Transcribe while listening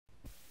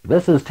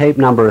This is tape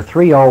number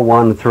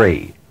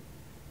 3013.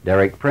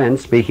 Derek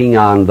Prince speaking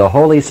on the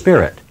Holy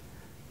Spirit.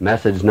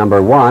 Message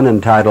number 1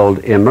 entitled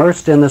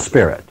Immersed in the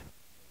Spirit.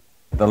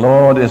 The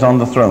Lord is on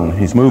the throne.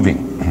 He's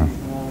moving.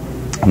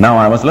 Now,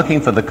 I was looking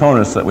for the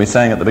chorus that we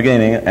sang at the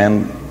beginning,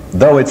 and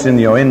though it's in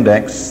your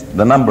index,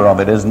 the number of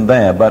it isn't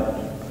there,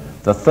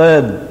 but the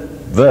third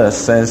verse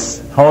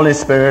says, Holy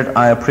Spirit,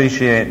 I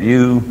appreciate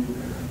you.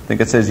 I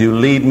think it says, you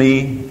lead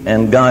me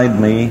and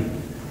guide me,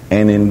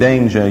 and in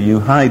danger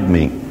you hide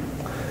me.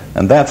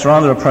 And that's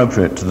rather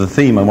appropriate to the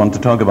theme I want to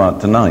talk about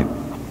tonight.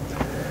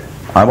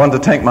 I want to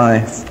take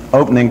my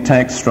opening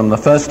text from the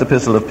first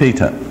epistle of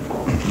Peter.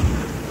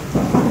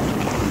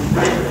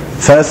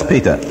 1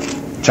 Peter,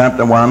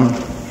 chapter 1,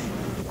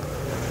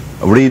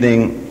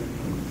 reading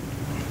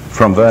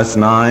from verse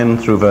 9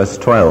 through verse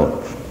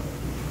 12.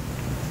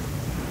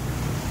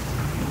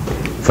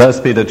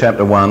 1 Peter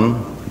chapter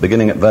 1,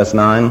 beginning at verse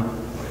 9.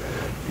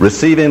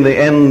 Receiving the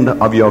end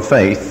of your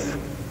faith,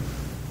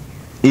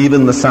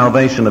 even the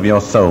salvation of your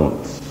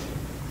souls,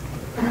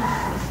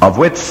 of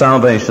which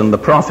salvation the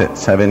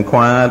prophets have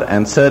inquired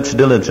and searched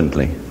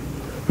diligently,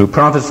 who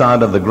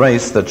prophesied of the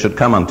grace that should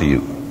come unto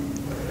you,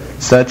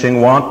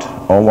 searching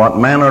what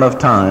manner of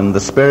time the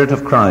Spirit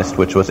of Christ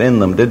which was in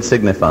them did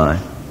signify,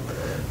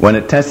 when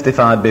it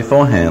testified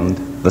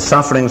beforehand the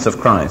sufferings of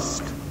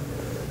Christ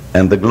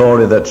and the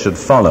glory that should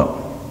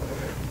follow.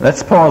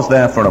 Let's pause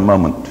there for a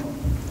moment.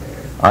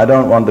 I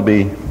don't want to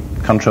be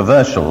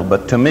controversial,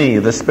 but to me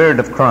the Spirit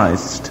of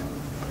Christ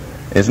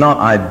is not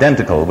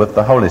identical with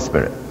the Holy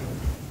Spirit.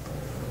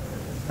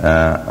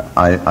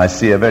 I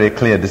see a very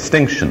clear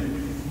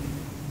distinction.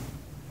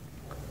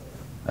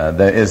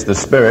 There is the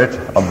Spirit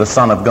of the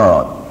Son of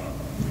God.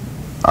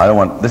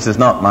 This is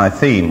not my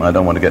theme, I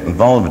don't want to get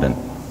involved in it.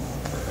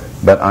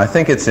 But I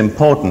think it's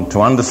important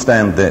to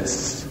understand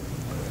this.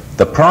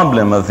 The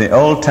problem of the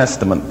Old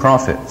Testament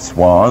prophets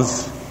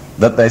was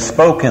that they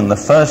spoke in the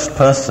first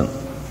person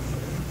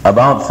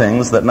about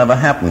things that never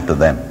happened to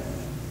them.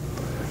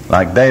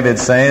 Like David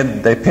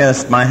said, they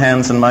pierced my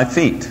hands and my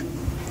feet.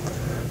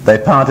 They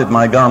parted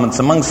my garments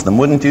amongst them.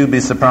 Wouldn't you be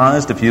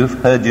surprised if you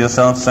heard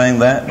yourself saying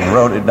that and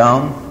wrote it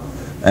down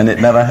and it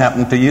never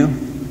happened to you?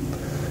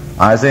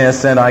 Isaiah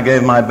said, I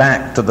gave my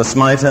back to the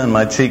smiter and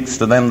my cheeks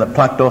to them that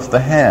plucked off the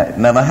hair. It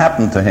never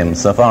happened to him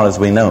so far as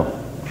we know.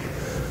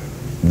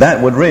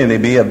 That would really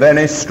be a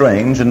very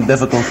strange and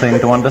difficult thing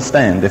to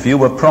understand if you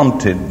were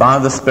prompted by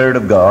the Spirit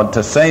of God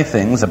to say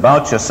things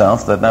about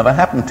yourself that never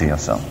happened to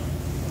yourself.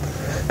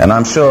 And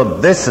I'm sure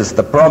this is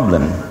the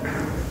problem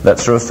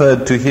that's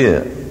referred to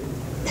here.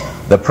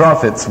 The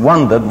prophets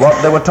wondered what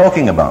they were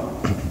talking about.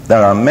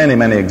 There are many,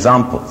 many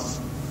examples.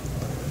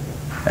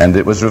 And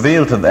it was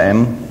revealed to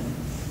them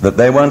that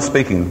they weren't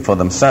speaking for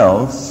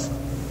themselves,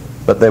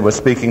 but they were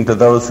speaking to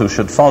those who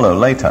should follow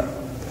later.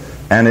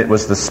 And it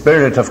was the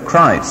Spirit of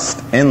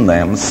Christ in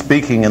them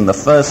speaking in the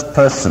first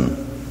person,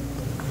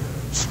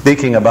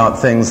 speaking about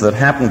things that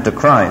happened to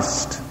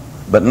Christ,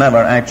 but never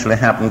actually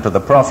happened to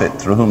the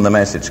prophet through whom the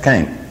message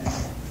came.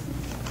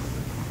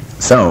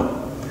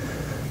 So,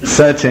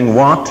 searching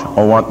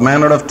what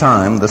manner of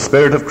time the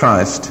Spirit of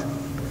Christ,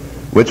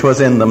 which was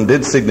in them,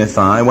 did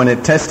signify, when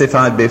it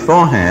testified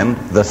beforehand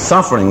the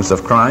sufferings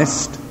of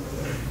Christ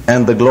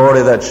and the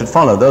glory that should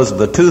follow. Those are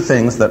the two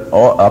things that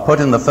are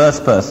put in the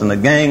first person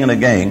again and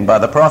again by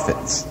the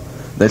prophets.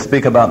 They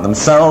speak about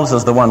themselves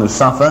as the one who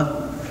suffered,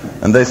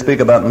 and they speak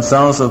about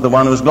themselves as the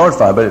one who is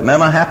glorified, but it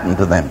never happened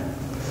to them.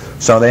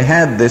 So they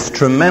had this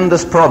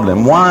tremendous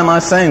problem. Why am I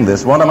saying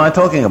this? What am I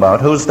talking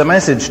about? Who's the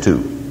message to?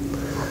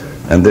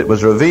 And it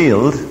was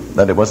revealed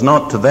that it was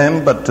not to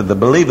them, but to the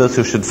believers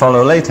who should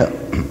follow later.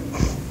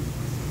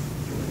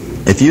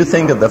 If you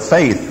think of the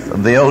faith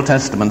of the Old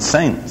Testament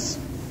saints,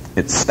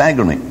 it's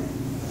staggering.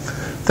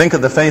 Think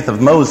of the faith of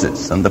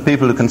Moses and the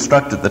people who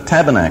constructed the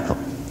tabernacle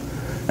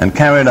and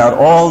carried out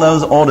all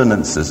those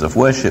ordinances of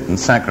worship and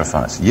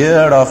sacrifice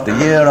year after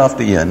year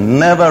after year,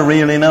 never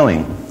really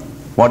knowing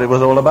what it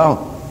was all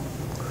about.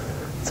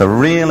 It's a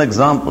real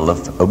example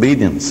of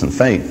obedience and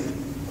faith.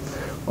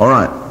 All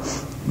right,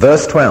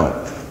 verse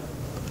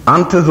 12.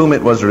 Unto whom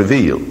it was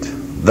revealed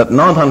that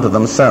not unto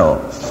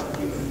themselves,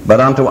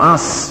 but unto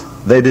us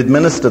they did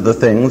minister the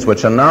things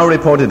which are now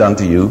reported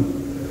unto you,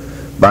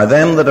 by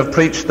them that have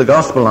preached the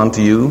gospel unto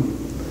you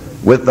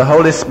with the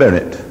Holy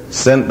Spirit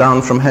sent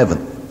down from heaven,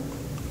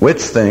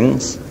 which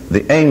things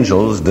the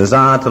angels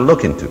desire to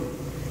look into.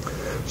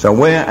 So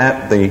we're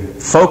at the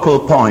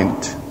focal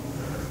point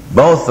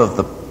both of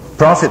the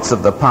prophets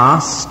of the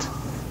past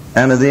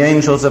and of the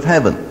angels of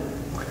heaven.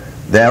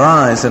 Their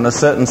eyes, in a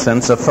certain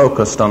sense, are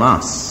focused on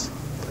us.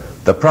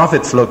 The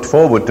prophets looked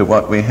forward to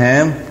what we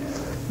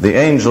have. The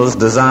angels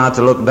desire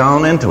to look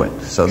down into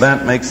it. So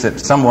that makes it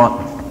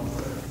somewhat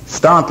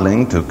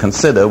startling to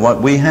consider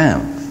what we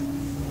have.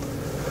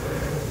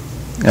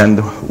 And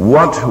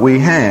what we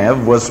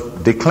have was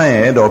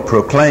declared or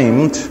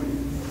proclaimed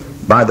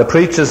by the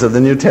preachers of the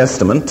New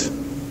Testament,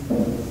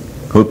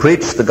 who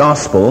preached the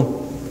gospel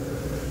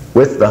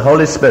with the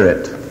Holy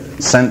Spirit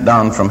sent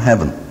down from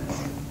heaven.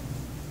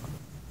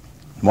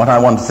 What I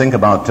want to think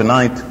about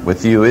tonight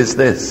with you is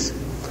this.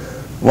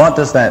 What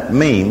does that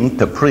mean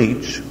to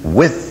preach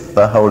with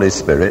the Holy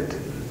Spirit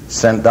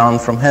sent down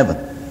from heaven?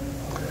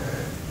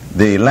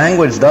 The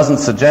language doesn't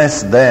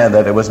suggest there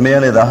that it was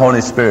merely the Holy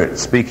Spirit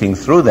speaking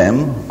through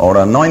them or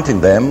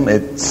anointing them.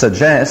 It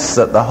suggests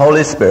that the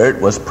Holy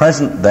Spirit was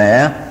present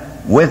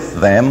there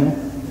with them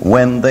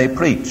when they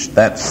preached.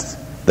 That's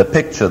the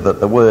picture that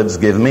the words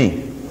give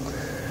me.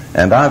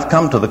 And I've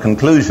come to the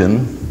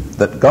conclusion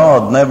that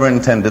God never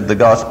intended the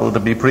gospel to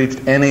be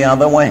preached any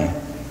other way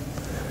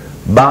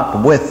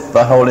but with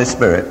the Holy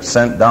Spirit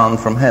sent down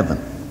from heaven.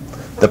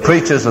 The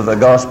preachers of the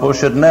gospel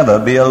should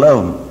never be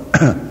alone.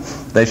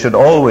 They should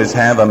always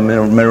have a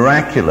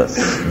miraculous,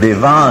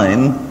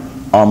 divine,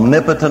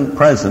 omnipotent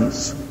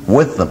presence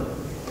with them.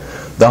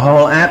 The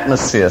whole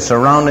atmosphere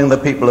surrounding the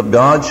people of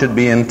God should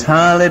be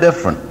entirely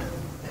different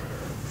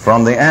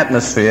from the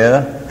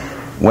atmosphere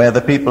where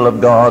the people of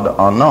God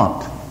are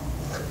not.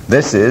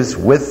 This is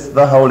with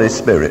the Holy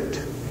Spirit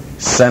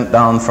sent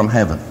down from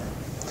heaven.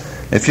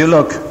 If you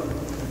look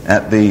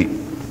at the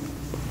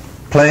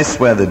place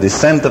where the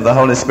descent of the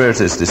Holy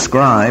Spirit is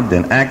described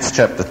in Acts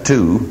chapter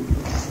 2,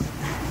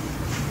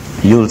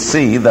 you'll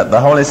see that the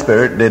Holy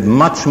Spirit did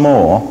much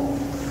more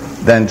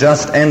than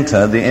just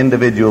enter the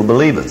individual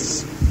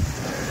believers.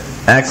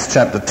 Acts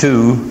chapter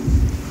 2,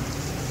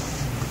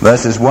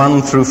 verses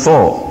 1 through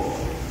 4.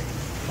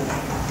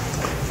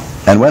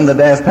 And when the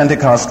day of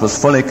Pentecost was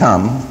fully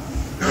come,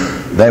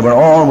 they were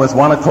all with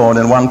one accord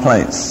in one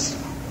place.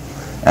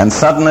 And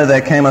suddenly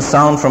there came a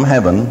sound from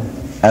heaven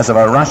as of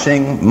a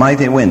rushing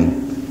mighty wind,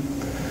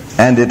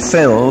 and it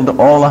filled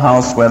all the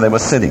house where they were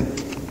sitting.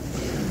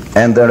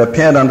 And there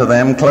appeared unto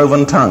them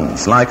cloven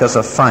tongues, like as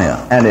of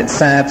fire, and it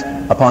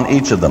sat upon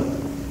each of them.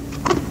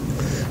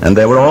 And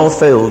they were all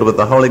filled with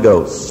the Holy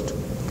Ghost,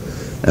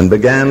 and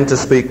began to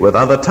speak with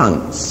other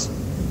tongues,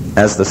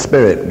 as the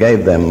Spirit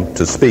gave them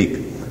to speak.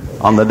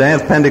 On the day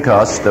of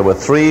Pentecost, there were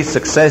 3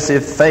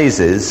 successive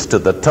phases to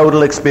the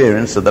total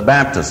experience of the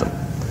baptism.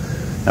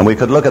 And we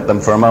could look at them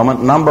for a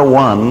moment. Number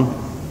 1,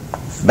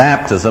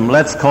 baptism,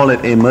 let's call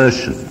it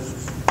immersion.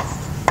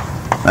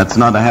 That's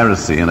not a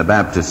heresy in a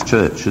Baptist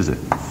church, is it?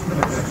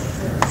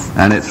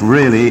 And it's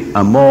really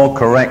a more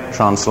correct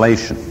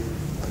translation.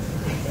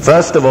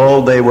 First of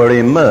all, they were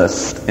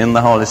immersed in the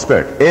Holy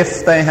Spirit.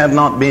 If they had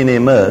not been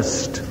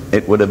immersed,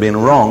 it would have been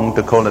wrong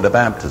to call it a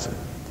baptism,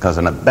 because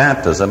a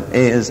baptism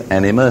is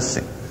an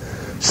immersing.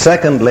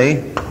 Secondly,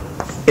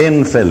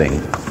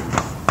 infilling.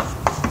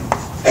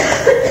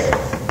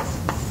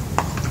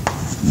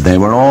 They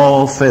were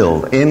all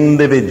filled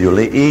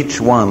individually.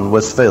 Each one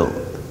was filled.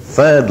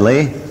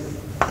 Thirdly,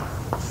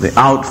 the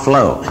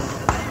outflow.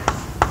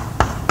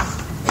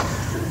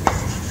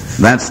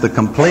 That's the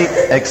complete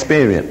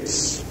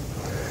experience,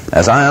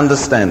 as I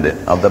understand it,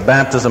 of the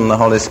baptism of the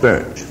Holy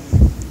Spirit.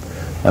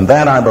 And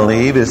that, I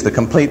believe, is the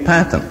complete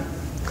pattern.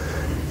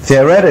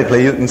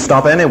 Theoretically, you can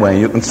stop anywhere.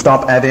 You can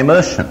stop at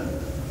immersion.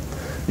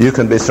 You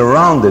can be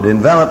surrounded,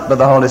 enveloped by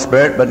the Holy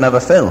Spirit, but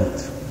never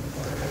filled.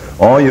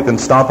 Or you can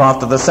stop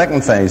after the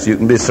second phase. You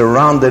can be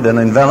surrounded and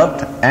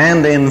enveloped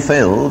and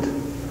infilled,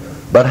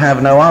 but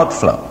have no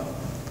outflow.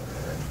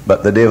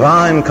 But the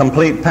divine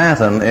complete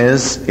pattern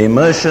is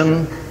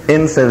immersion,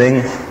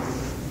 infilling,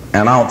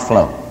 and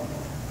outflow.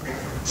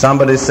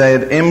 Somebody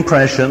said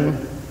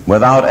impression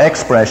without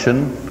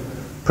expression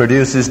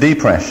produces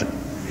depression.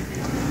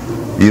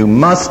 You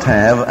must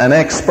have an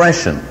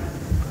expression,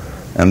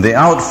 and the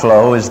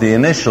outflow is the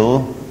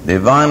initial,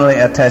 divinely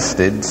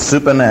attested,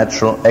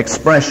 supernatural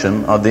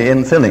expression of the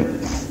infilling.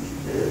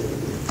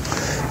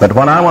 But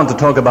what I want to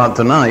talk about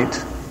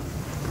tonight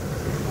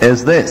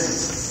is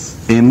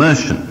this,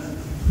 immersion.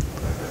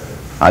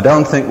 I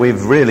don't think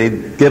we've really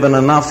given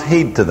enough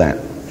heed to that.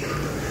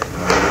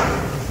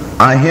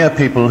 I hear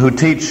people who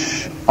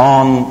teach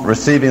on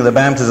receiving the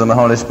baptism of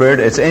the Holy Spirit.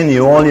 It's in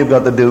you, all you've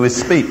got to do is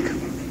speak.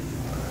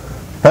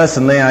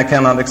 Personally, I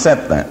cannot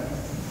accept that,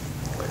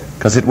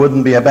 because it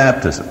wouldn't be a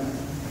baptism.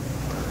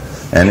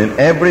 And in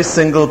every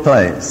single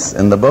place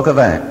in the book of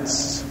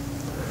Acts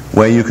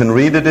where you can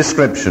read a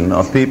description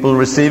of people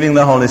receiving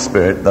the Holy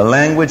Spirit, the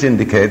language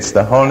indicates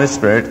the Holy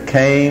Spirit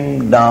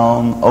came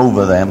down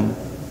over them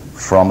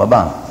from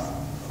above.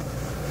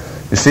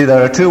 You see,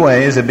 there are 2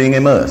 ways of being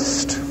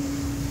immersed.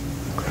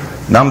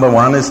 Number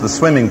 1 is the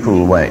swimming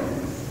pool way.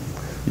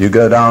 You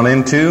go down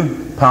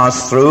into,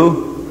 pass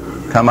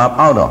through, come up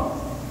out of.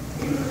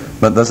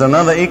 But there's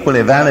another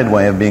equally valid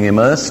way of being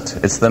immersed.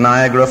 It's the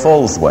Niagara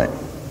Falls way.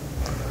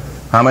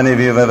 How many of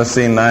you have ever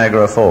seen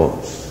Niagara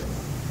Falls?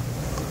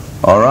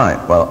 All right.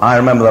 Well, I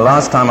remember the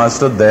last time I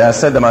stood there, I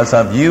said to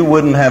myself, you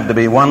wouldn't have to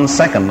be 1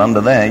 second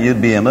under there,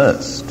 you'd be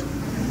immersed.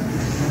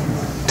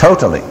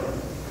 Totally.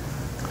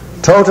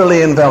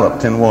 Totally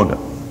enveloped in water.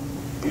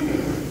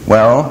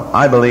 Well,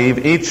 I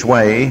believe each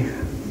way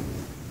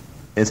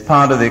is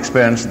part of the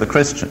experience of the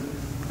Christian.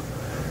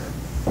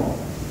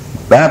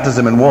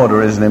 Baptism in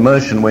water is an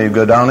immersion where you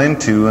go down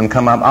into and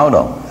come up out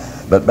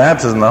of. But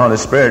baptism in the Holy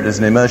Spirit is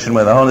an immersion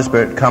where the Holy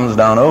Spirit comes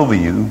down over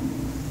you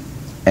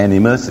and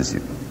immerses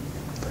you.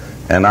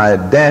 And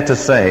I dare to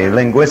say,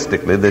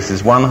 linguistically, this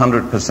is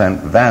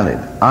 100% valid.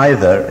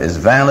 Either is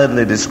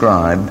validly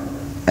described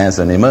as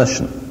an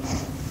immersion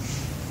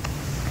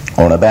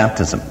or a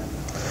baptism.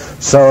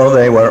 So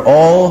they were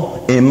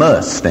all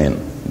immersed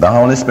in the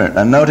Holy Spirit.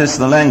 And notice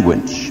the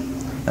language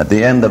at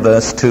the end of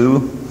verse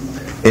 2.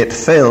 It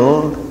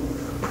filled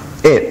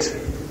it.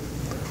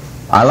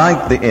 I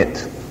like the it.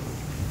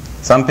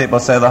 Some people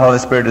say the Holy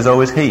Spirit is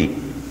always He.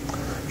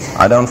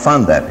 I don't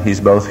find that. He's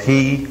both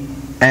He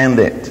and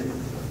it.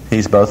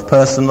 He's both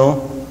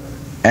personal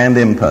and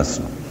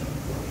impersonal.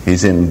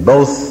 He's in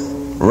both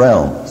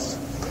realms.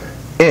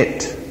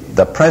 It,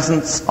 the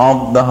presence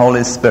of the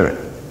Holy Spirit,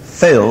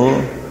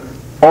 filled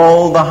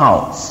all the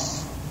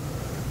house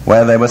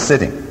where they were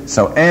sitting.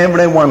 So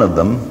every one of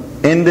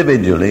them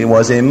individually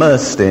was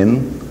immersed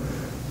in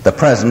the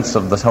presence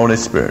of the Holy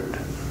Spirit,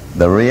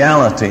 the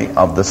reality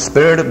of the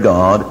Spirit of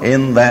God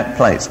in that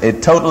place.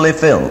 It totally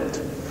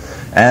filled.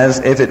 As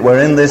if it were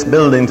in this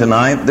building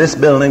tonight, this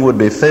building would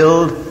be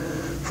filled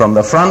from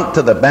the front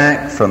to the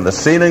back, from the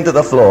ceiling to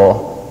the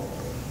floor,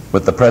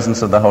 with the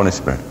presence of the Holy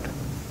Spirit.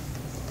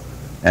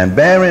 And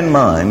bear in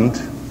mind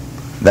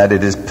that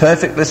it is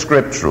perfectly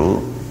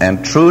scriptural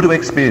and true to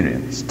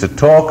experience to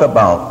talk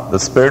about the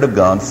Spirit of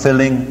God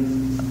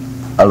filling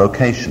a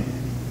location.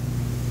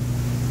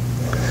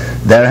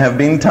 There have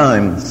been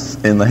times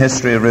in the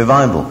history of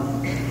revival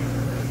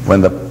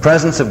when the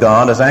presence of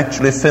God has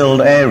actually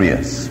filled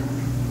areas.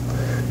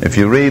 If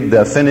you read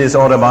Finney's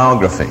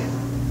autobiography,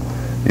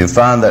 you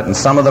find that in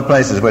some of the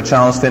places where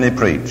Charles Finney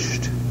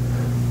preached,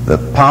 the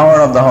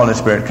power of the Holy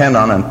Spirit came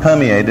on and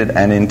permeated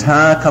an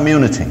entire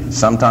community,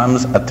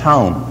 sometimes a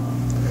town.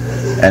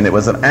 And it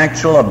was an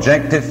actual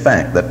objective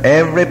fact that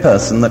every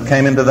person that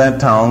came into that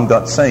town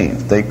got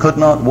saved. They could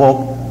not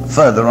walk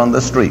further on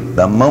the street.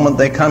 The moment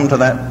they come to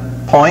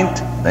that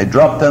point, they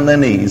dropped on their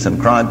knees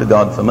and cried to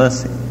God for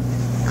mercy.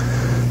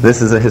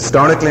 This is a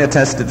historically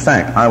attested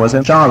fact. I was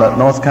in Charlotte,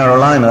 North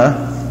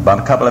Carolina, about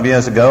a couple of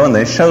years ago, and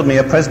they showed me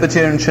a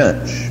Presbyterian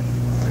church.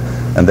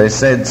 And they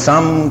said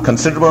some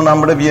considerable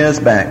number of years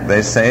back,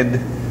 they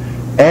said,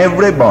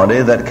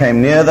 everybody that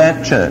came near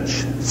that church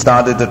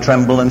started to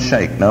tremble and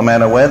shake, no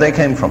matter where they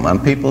came from.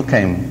 And people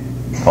came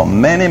for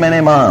many,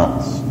 many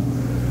miles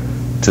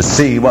to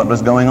see what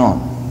was going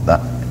on.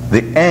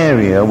 The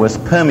area was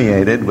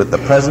permeated with the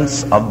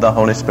presence of the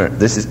Holy Spirit.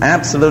 This is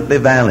absolutely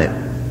valid.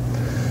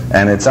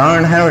 And it's our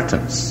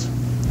inheritance.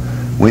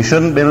 We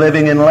shouldn't be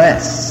living in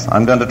less.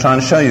 I'm going to try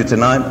and show you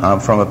tonight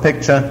from a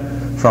picture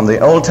from the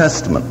Old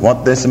Testament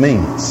what this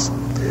means.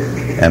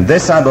 And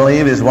this, I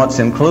believe, is what's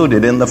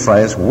included in the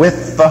phrase,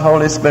 with the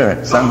Holy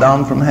Spirit sent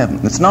down from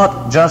heaven. It's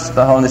not just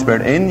the Holy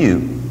Spirit in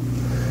you,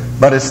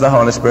 but it's the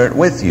Holy Spirit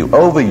with you,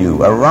 over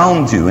you,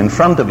 around you, in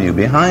front of you,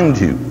 behind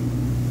you.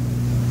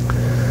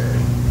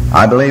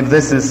 I believe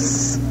this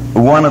is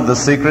one of the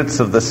secrets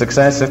of the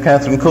success of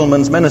Catherine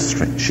Kuhlman's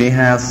ministry.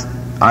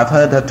 I've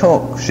heard her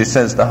talk. She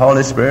says the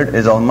Holy Spirit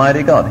is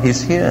Almighty God.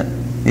 He's here.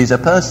 He's a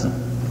person.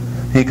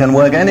 He can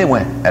work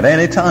anywhere, at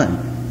any time.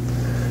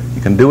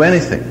 He can do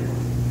anything.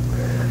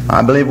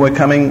 I believe we're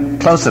coming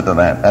closer to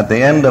that. At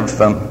the end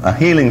of a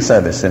healing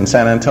service in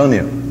San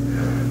Antonio,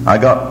 I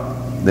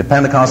got the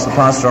Pentecostal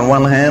pastor on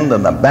one hand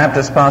and the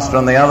Baptist pastor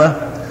on the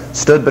other,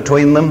 stood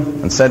between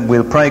them and said,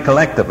 we'll pray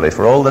collectively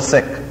for all the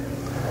sick.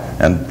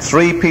 And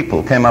 3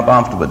 people came up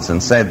afterwards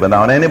and said,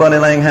 without anybody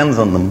laying hands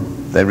on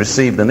them, they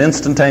received an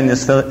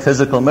instantaneous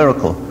physical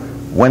miracle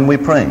when we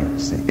pray.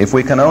 See, if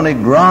we can only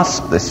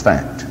grasp this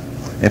fact,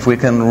 if we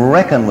can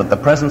reckon with the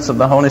presence of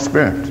the Holy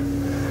Spirit,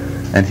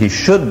 and He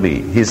should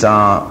be, He's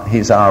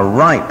our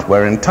right,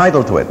 we're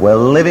entitled to it, we're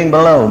living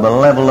below the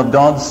level of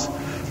God's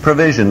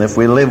provision if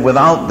we live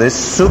without this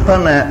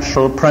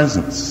supernatural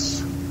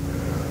presence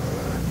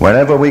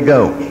wherever we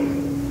go.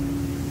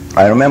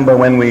 I remember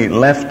when we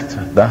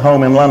left the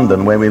home in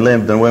London where we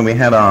lived and where we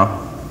had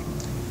our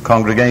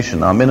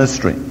congregation, our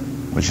ministry,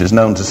 which is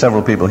known to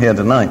several people here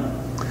tonight.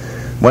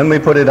 When we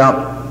put it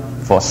up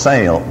for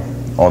sale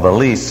or the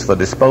lease for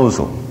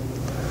disposal,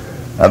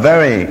 a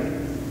very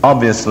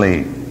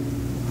obviously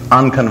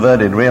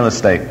unconverted real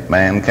estate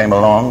man came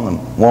along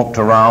and walked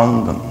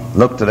around and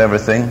looked at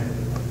everything.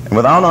 And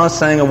without us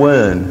saying a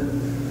word,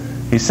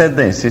 he said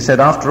this. He said,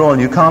 after all,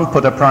 you can't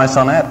put a price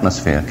on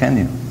atmosphere, can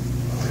you?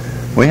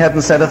 We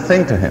hadn't said a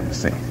thing to him,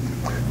 see.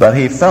 But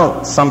he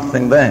felt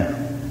something there.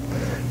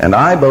 And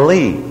I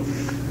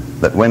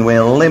believe that when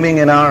we're living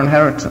in our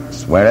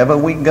inheritance, wherever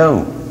we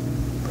go,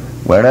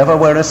 wherever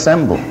we're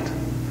assembled,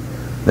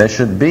 there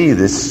should be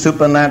this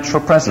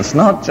supernatural presence,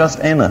 not just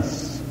in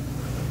us,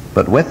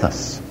 but with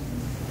us.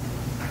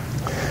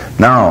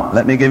 Now,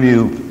 let me give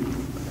you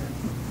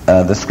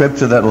the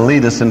scripture that will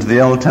lead us into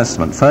the Old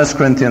Testament. 1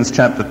 Corinthians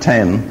chapter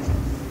 10.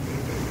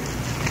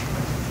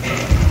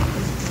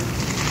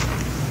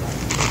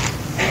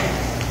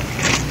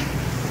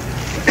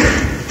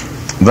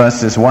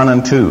 Verses 1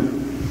 and 2.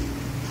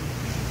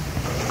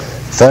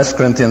 1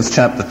 Corinthians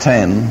chapter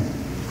 10,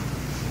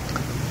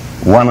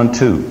 1 and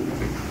 2.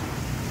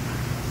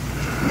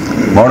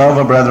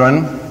 Moreover,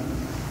 brethren,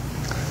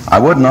 I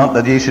would not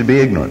that ye should be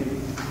ignorant,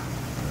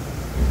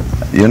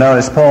 You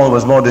notice Paul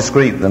was more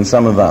discreet than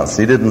some of us.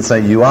 He didn't say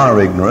you are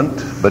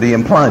ignorant, but he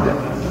implied it.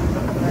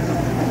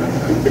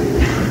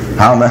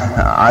 My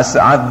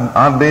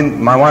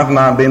wife and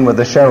I have been with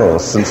the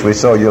Sherrills since we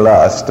saw you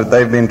last.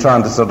 They've been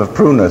trying to sort of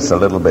prune us a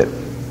little bit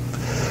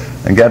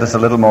and get us a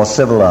little more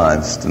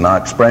civilized in our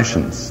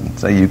expressions. And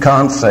say, you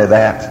can't say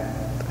that.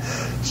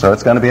 So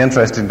it's going to be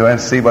interesting to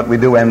see what we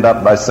do end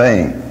up by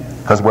saying,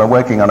 because we're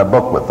working on a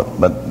book with them.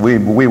 But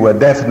we were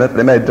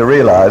definitely made to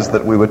realize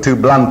that we were too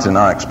blunt in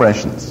our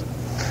expressions.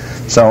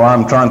 So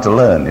I'm trying to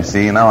learn, you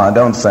see. Now I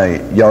don't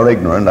say, you're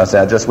ignorant. I say,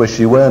 I just wish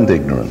you weren't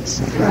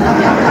ignorant.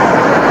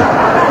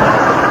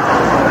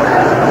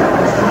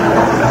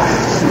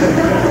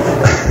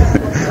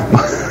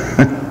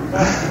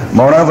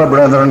 Moreover,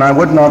 brethren, I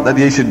would not that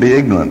ye should be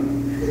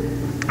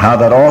ignorant, how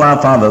that all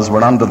our fathers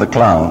were under the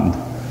cloud,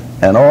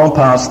 and all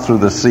passed through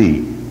the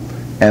sea,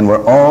 and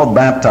were all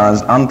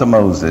baptized unto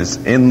Moses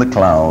in the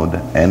cloud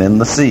and in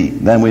the sea.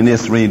 Then we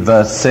just read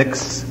verse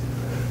 6.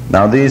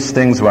 Now these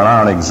things were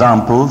our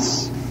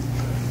examples.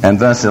 And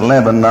verse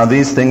 11, now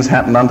these things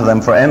happened unto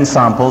them for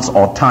ensamples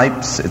or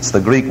types. It's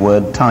the Greek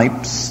word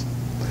types.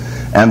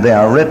 And they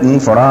are written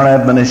for our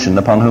admonition,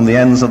 upon whom the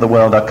ends of the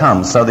world are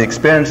come. So the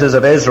experiences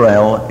of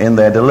Israel in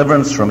their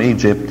deliverance from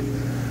Egypt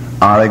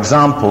are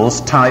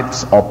examples,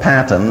 types, or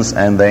patterns,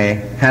 and they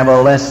have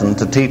a lesson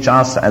to teach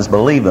us as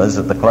believers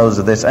at the close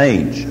of this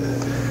age.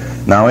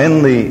 Now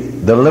in the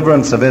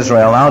deliverance of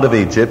Israel out of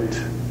Egypt,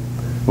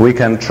 we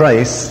can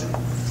trace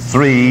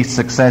 3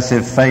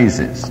 successive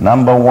phases.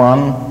 Number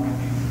 1,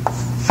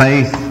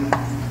 faith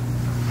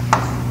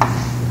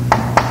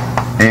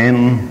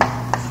in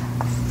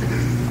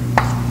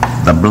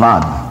the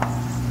blood.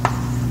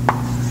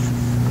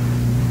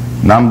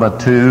 Number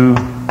 2,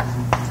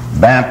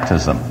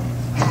 baptism.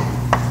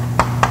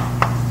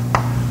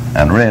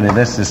 And really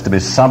this is to be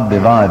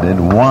subdivided: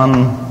 1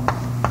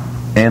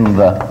 in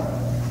the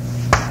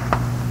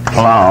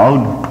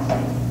cloud,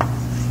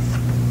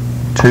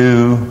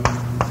 2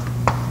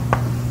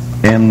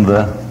 in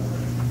the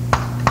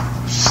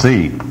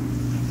sea.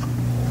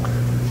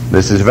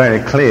 This is very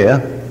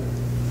clear,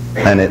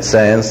 and it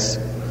says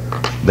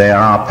there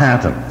are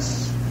patterns.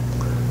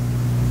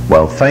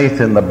 Well,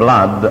 faith in the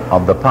blood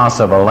of the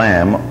Passover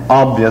lamb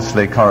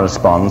obviously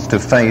corresponds to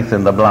faith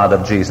in the blood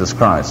of Jesus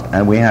Christ,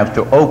 and we have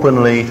to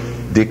openly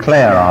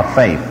declare our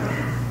faith,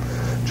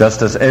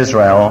 just as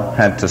Israel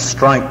had to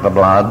strike the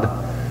blood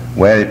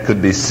where it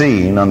could be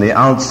seen on the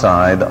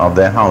outside of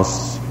their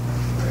house.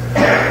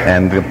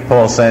 And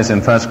Paul says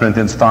in 1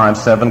 Corinthians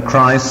 5:7,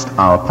 Christ,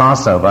 our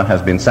Passover,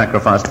 has been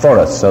sacrificed for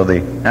us. So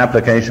the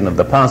application of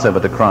the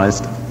Passover to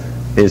Christ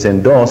is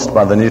endorsed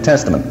by the New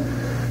Testament.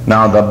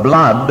 Now the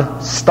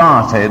blood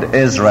started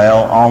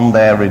Israel on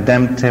their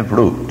redemptive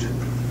route,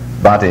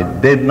 but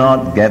it did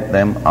not get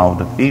them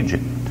out of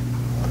Egypt.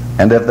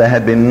 And if there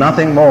had been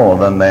nothing more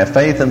than their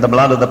faith in the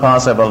blood of the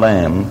Passover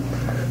lamb,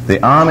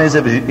 the armies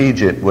of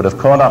Egypt would have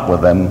caught up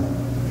with them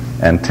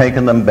and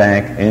taken them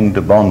back into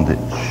bondage.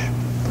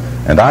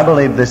 And I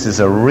believe this is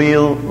a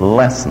real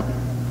lesson.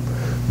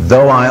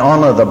 Though I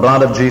honor the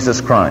blood of Jesus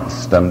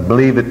Christ and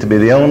believe it to be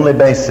the only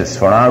basis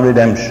for our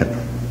redemption,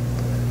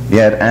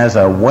 yet as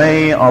a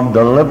way of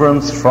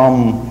deliverance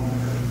from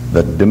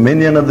the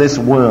dominion of this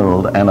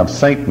world and of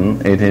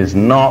Satan, it is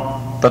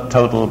not the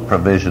total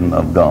provision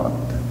of God.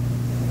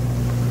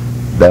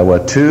 There were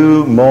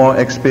 2 more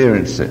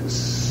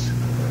experiences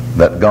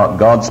that got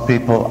God's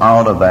people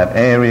out of that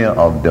area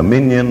of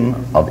dominion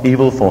of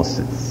evil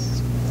forces.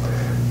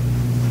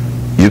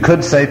 You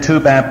could say 2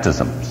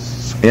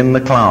 baptisms, in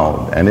the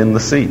cloud and in the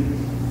sea.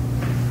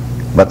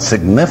 But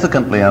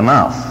significantly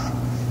enough,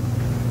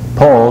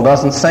 Paul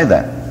doesn't say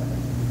that.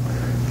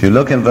 If you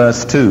look in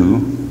verse 2,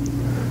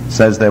 it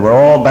says they were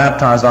all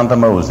baptized unto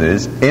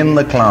Moses in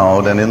the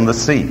cloud and in the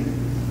sea.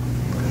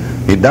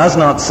 He does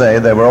not say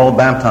they were all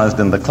baptized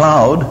in the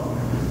cloud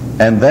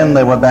and then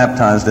they were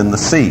baptized in the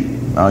sea.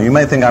 Now you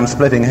may think I'm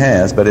splitting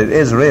hairs, but it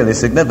is really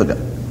significant.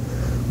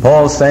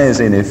 Paul says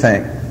in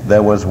effect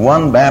there was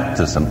one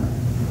baptism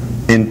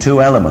in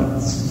 2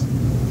 elements: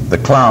 the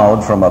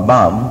cloud from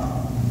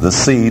above, the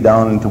sea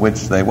down into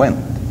which they went.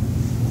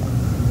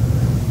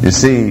 You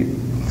see,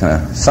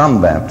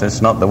 some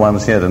Baptists, not the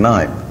ones here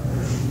tonight,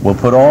 will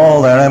put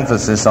all their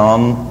emphasis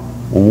on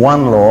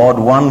one Lord,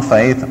 one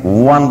faith,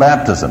 one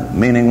baptism,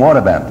 meaning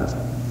water baptism.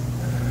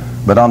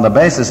 But on the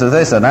basis of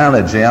this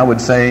analogy, I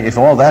would say if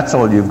that's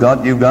all you've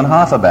got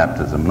half a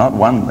baptism, not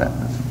one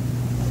baptism.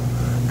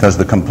 Because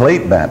the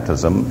complete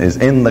baptism is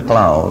in the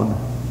cloud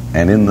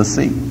and in the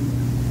sea.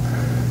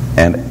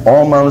 And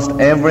almost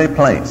every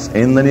place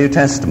in the New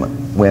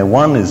Testament where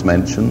one is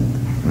mentioned,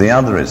 the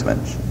other is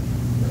mentioned.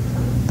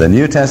 The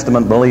New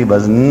Testament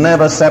believers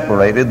never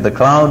separated the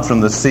cloud from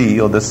the sea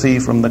or the sea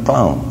from the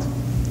cloud.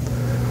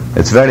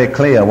 It's very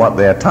clear what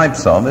they are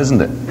types of,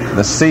 isn't it?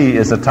 The sea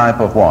is a type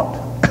of what?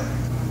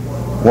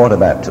 Water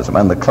baptism.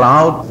 And the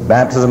cloud,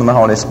 baptism in the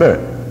Holy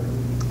Spirit.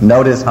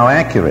 Notice how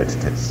accurate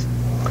it is.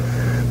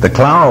 The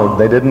cloud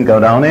they didn't go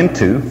down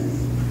into.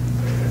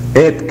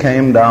 It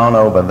came down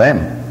over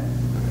them.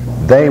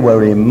 They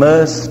were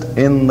immersed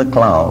in the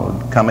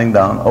cloud coming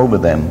down over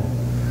them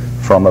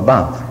from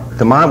above.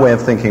 To my way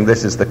of thinking,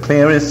 this is the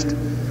clearest,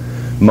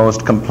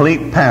 most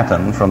complete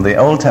pattern from the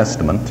Old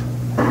Testament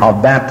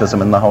of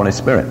baptism in the Holy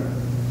Spirit.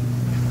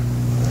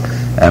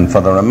 And for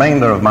the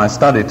remainder of my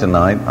study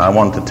tonight, I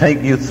want to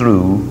take you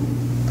through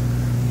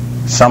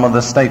some of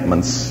the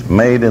statements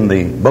made in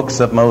the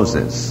books of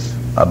Moses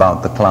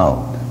about the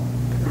cloud.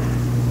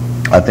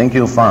 I think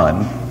you'll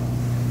find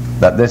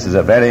that this is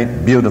a very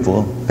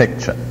beautiful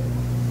picture.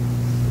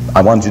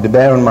 I want you to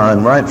bear in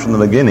mind right from the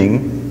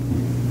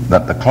beginning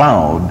that the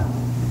cloud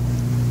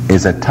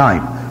is a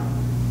type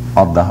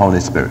of the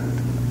Holy Spirit.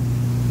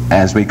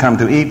 As we come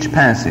to each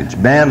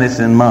passage, bear this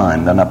in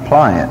mind and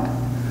apply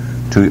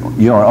it to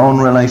your own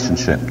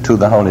relationship to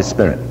the Holy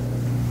Spirit.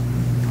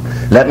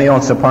 Let me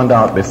also point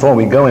out before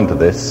we go into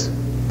this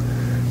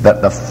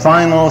that the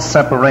final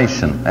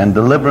separation and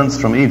deliverance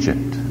from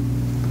Egypt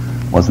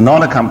was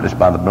not accomplished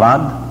by the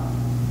blood,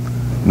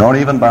 nor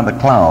even by the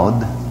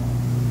cloud,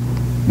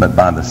 but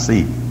by the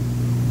sea.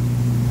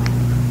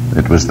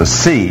 It was the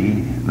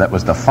sea that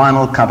was the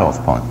final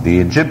cutoff point. The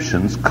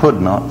Egyptians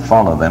could not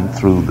follow them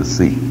through the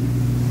sea.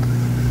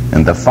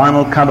 And the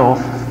final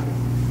cutoff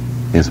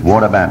is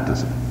water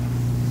baptism.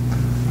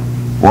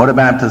 Water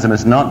baptism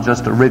is not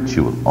just a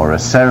ritual or a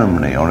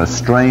ceremony or a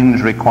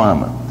strange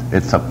requirement.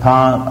 It's a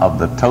part of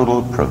the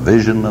total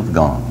provision of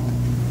God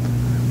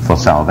for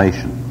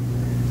salvation.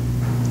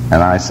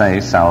 And I say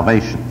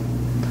salvation.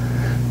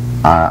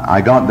 I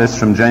got this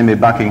from Jamie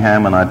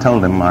Buckingham, and I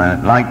told him I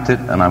liked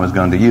it and I was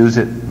going to use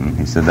it. And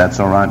he said, that's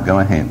all right, go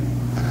ahead.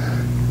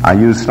 I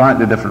use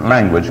slightly different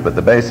language, but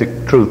the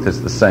basic truth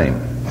is the same.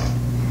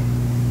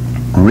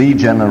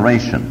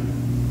 Regeneration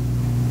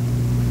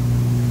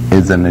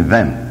is an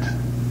event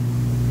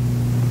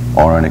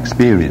or an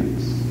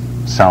experience.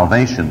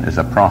 Salvation is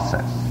a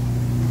process.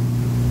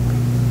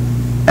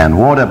 And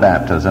water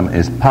baptism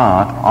is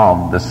part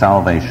of the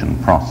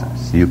salvation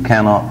process. You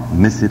cannot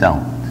miss it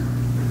out.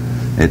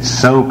 It's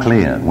so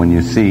clear when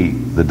you see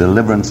the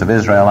deliverance of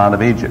Israel out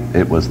of Egypt.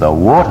 It was the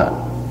water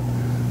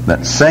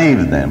that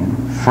saved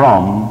them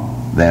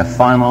from their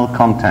final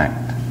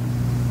contact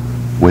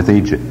with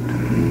Egypt.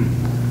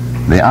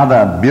 The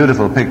other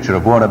beautiful picture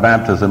of water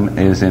baptism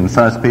is in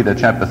 1 Peter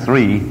chapter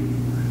 3,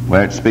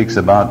 where it speaks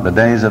about the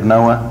days of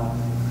Noah,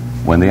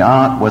 when the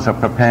ark was a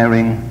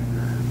preparing,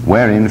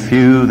 wherein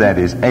few, that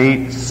is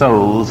 8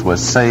 souls, were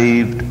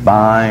saved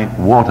by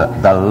water.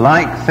 The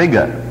like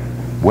figure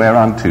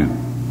whereunto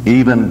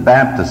even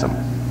baptism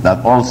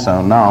that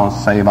also now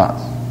save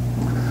us.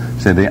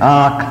 See, the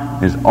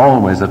ark is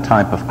always a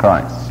type of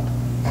Christ.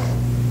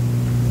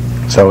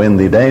 So in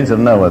the days of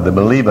Noah, the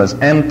believers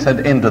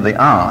entered into the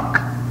ark,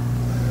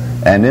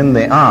 and in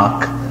the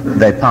ark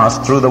they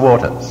passed through the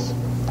waters.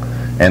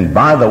 And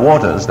by the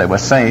waters they were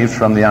saved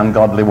from the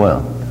ungodly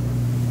world.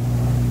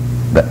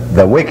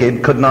 The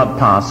wicked could not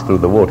pass through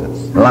the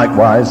waters.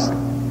 Likewise,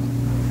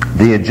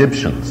 the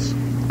Egyptians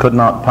could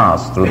not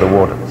pass through the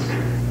waters.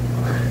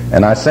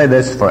 And I say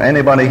this for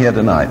anybody here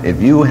tonight.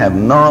 If you have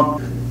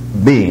not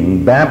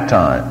been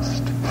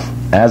baptized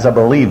as a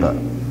believer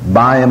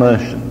by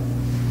immersion,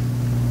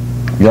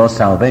 your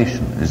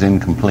salvation is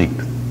incomplete.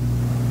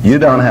 You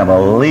don't have a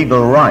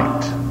legal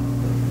right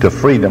to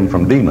freedom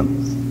from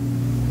demons.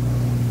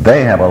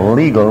 They have a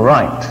legal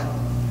right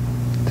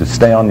to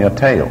stay on your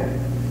tail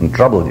and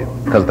trouble you,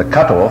 because the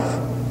cutoff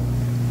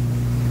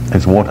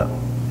is water.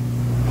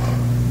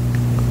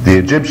 The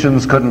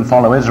Egyptians couldn't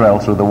follow Israel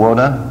through the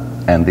water,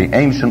 and the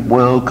ancient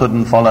world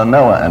couldn't follow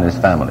Noah and his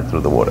family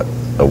through the water.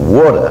 The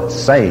water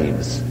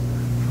saves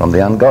from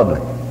the ungodly.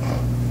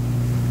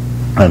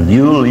 And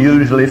you'll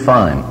usually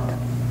find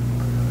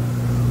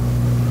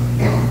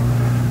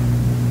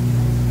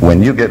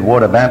when you get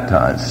water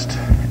baptized,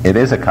 it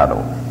is a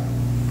cutoff.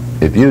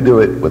 If you do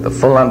it with a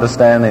full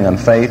understanding and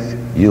faith,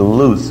 you'll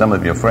lose some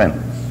of your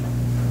friends.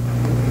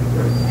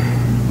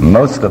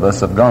 Most of us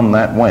have gone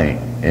that way.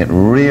 It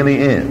really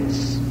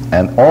is.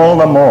 And all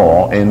the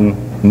more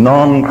in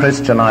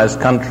non-Christianized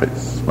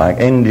countries like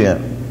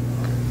India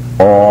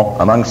or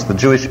amongst the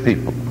Jewish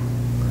people.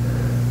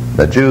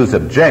 The Jews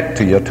object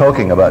to your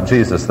talking about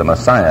Jesus the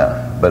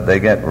Messiah, but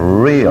they get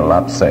real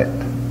upset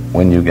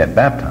when you get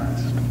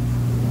baptized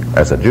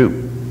as a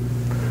Jew.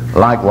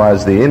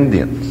 Likewise the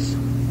Indians.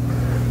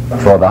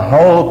 For the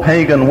whole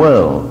pagan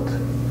world,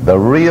 the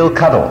real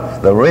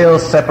cutoff, the real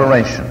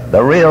separation,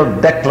 the real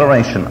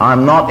declaration,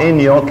 I'm not in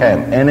your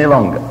camp any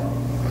longer,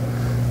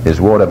 is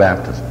water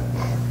baptism.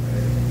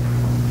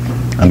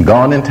 And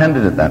God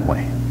intended it that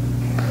way.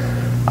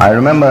 I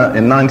remember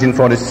in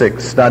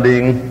 1946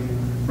 studying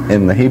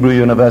in the Hebrew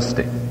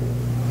University.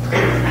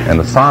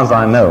 And as far as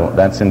I know,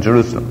 that's in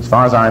Jerusalem. As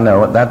far as I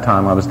know, at that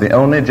time I was the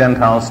only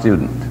Gentile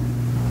student.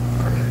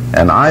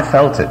 And I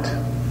felt it.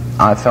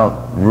 I felt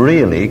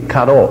really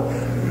cut off.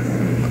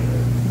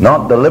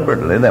 Not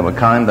deliberately, they were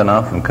kind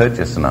enough and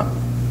courteous enough.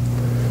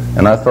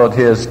 And I thought,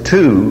 here's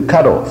 2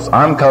 cut-offs.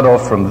 I'm cut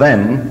off from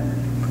them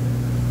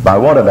by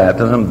water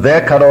baptism.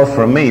 They're cut off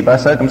from me by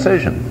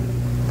circumcision.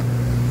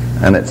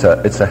 And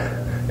it's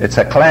It's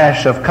a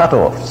clash of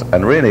cut-offs,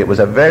 and really it was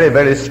a very,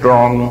 very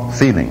strong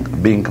feeling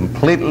of being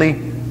completely,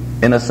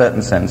 in a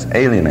certain sense,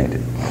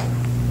 alienated.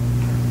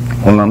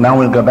 Well, now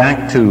we'll go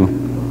back to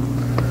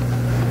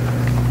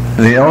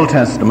the Old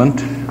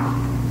Testament,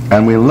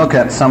 and we'll look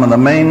at some of the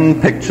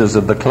main pictures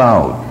of the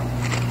cloud.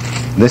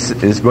 This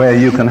is where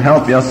you can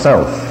help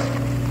yourself.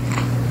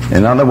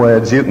 In other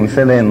words, you can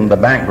fill in the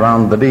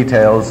background, the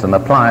details, and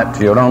apply it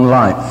to your own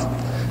life.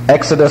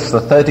 Exodus,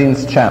 the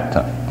 13th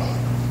chapter.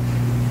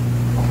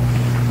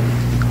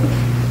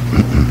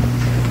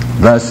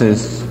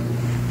 Verses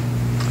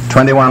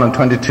 21 and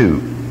 22.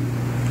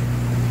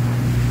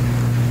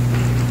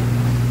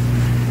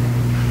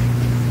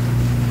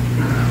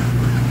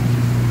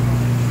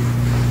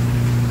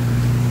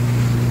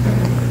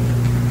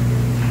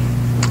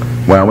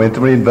 Well, we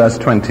read verse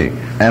 20.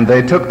 And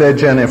they took their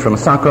journey from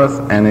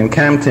Succoth and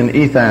encamped in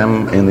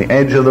Etham in the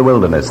edge of the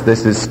wilderness.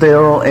 This is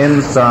still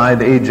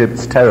inside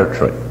Egypt's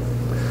territory.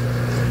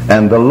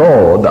 And the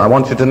Lord, I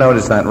want you to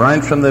notice that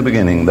right from the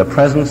beginning, the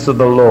presence of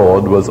the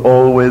Lord was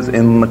always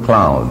in the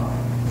cloud.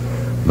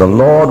 The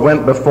Lord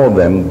went before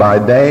them by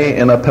day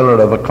in a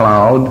pillar of a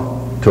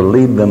cloud to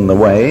lead them the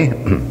way,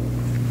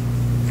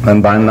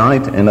 and by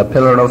night in a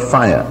pillar of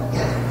fire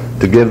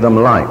to give them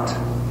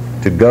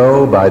light, to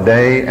go by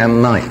day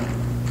and night.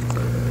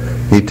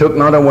 He took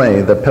not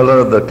away the pillar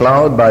of the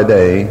cloud by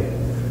day,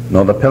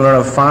 nor the pillar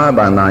of fire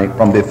by night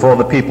from before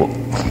the people.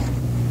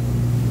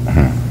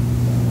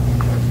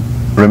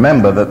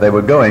 Remember that they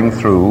were going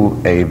through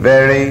a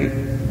very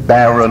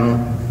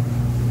barren,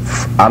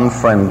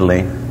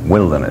 unfriendly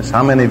wilderness.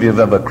 How many of you have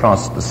ever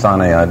crossed the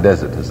Sinai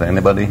Desert? Is there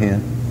anybody here?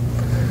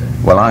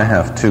 Well, I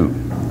have too.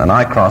 And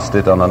I crossed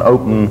it on an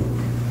open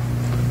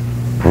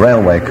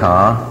railway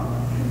car,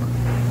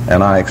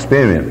 and I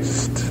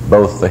experienced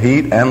both the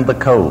heat and the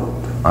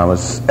cold. I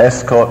was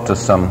escort to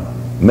some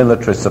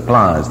military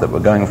supplies that were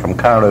going from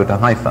Cairo to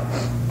Haifa.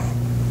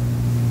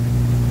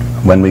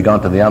 When we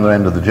got to the other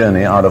end of the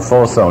journey, out of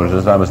 4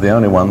 soldiers, I was the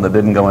only one that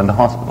didn't go into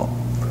hospital.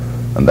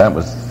 And that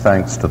was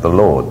thanks to the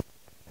Lord.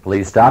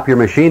 Please stop your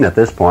machine at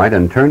this point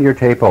and turn your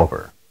tape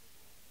over.